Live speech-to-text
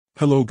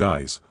Hello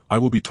guys, I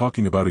will be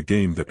talking about a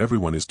game that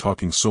everyone is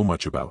talking so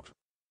much about.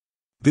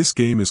 This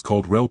game is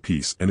called Rel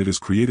Peace and it is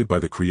created by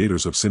the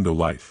creators of Cindo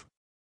Life.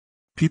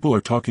 People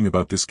are talking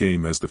about this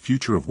game as the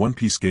future of One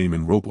Piece game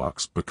in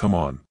Roblox, but come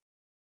on.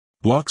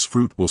 BLOX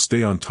Fruit will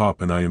stay on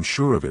top and I am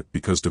sure of it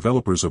because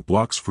developers of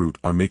BLOX Fruit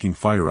are making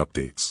fire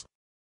updates.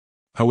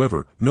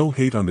 However, no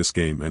hate on this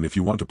game, and if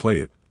you want to play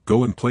it,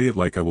 go and play it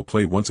like I will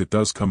play once it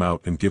does come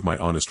out and give my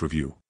honest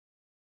review.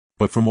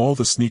 But from all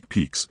the sneak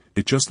peeks,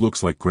 it just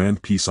looks like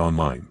Grand Peace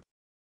Online.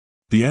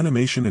 The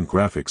animation and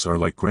graphics are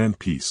like Grand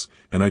Peace,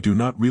 and I do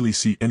not really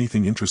see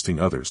anything interesting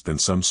others than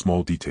some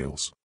small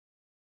details.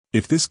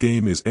 If this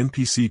game is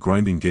NPC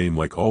grinding game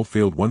like all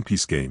failed One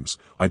Piece games,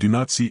 I do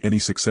not see any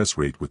success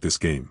rate with this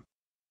game.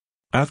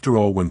 After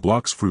all, when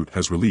BLOX Fruit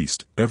has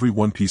released, every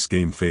One Piece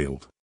game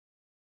failed.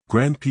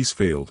 Grand Peace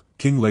failed,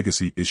 King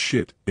Legacy is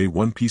shit, a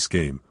One Piece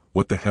game,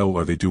 what the hell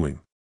are they doing?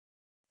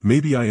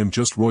 Maybe I am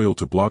just royal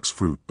to BLOX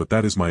Fruit, but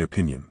that is my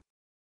opinion.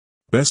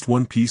 Best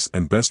One Piece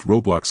and best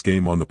Roblox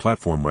game on the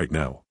platform right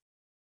now.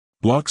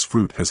 BLOX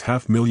Fruit has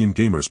 500,000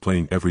 gamers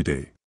playing every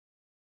day.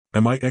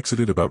 Am I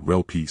excited about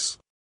Rel Peace?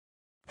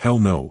 Hell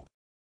no.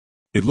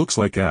 It looks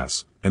like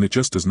ass, and it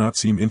just does not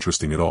seem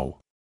interesting at all.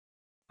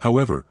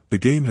 However, the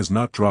game has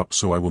not dropped,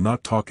 so I will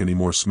not talk any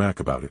more smack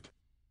about it.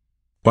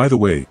 By the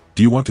way,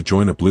 do you want to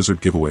join a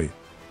Blizzard giveaway?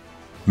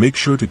 Make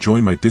sure to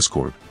join my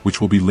Discord, which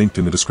will be linked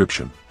in the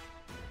description.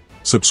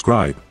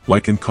 Subscribe,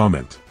 like and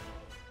comment.